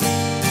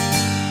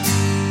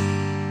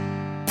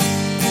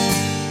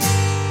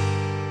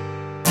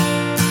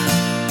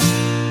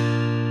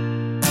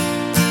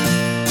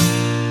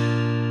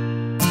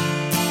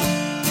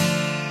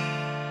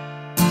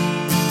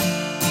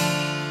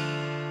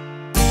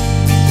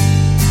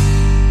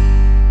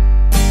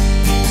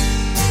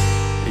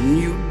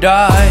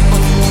die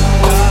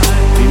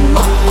in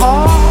my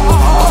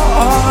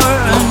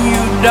heart, and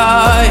you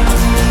die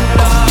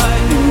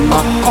in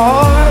my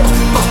heart,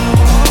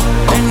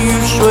 and you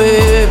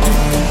swim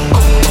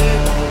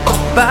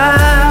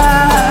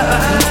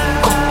back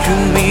to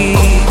me.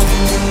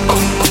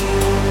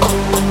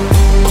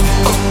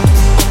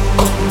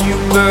 You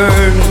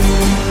burn,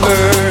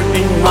 burn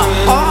in my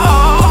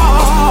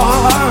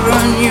heart,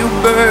 and you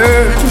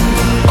burn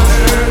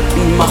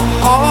in my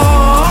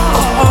heart,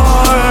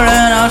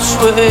 and I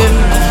swim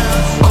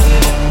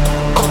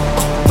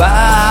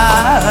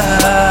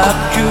back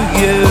to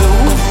you.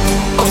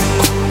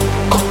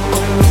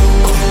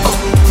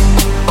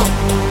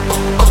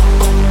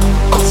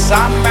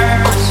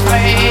 Summer's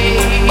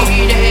fading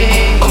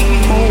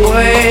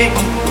away,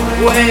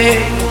 away,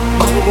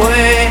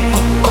 away,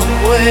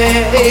 away, away,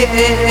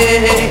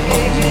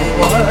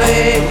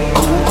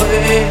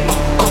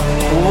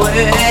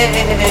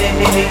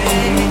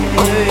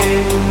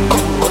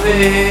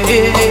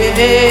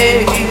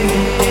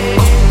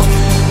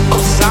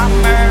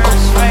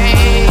 Summer's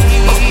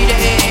fading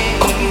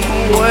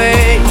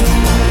away,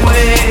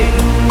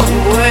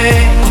 away,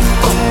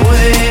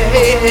 away,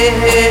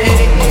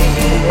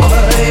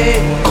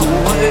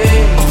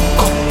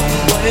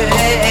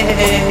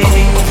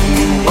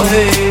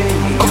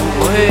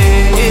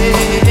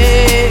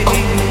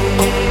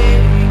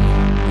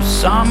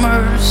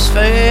 Summer's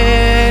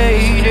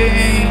fading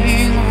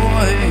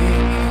away.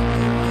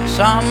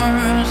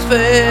 Summer's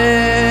fading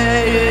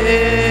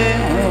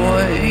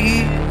away.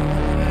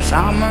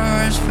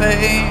 Summer's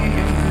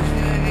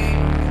fading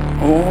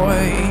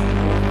away.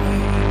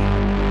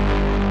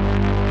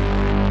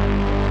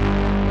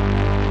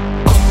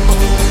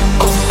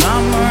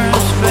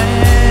 Summer's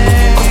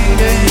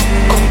fading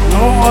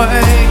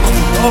away,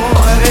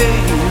 away,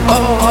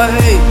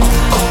 away.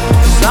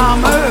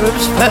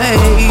 Summer's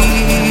fading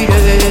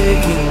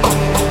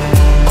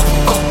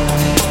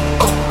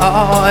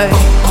away.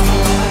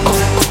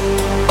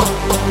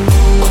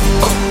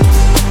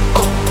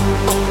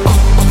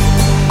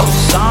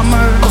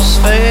 Summer's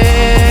fading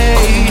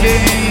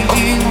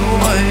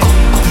away.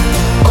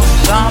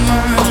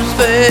 Summer's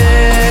fading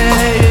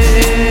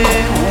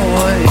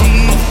away.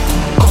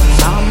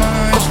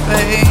 Summer's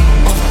fading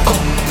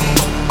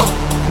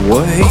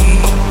away.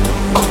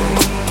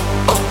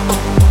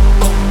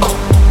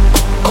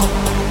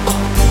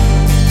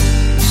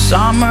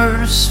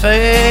 Summer's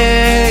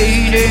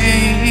fading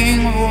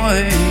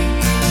away.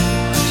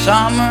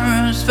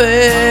 Summer's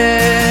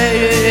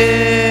fading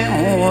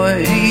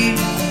away.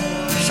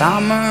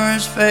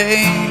 Summer's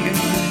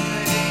fading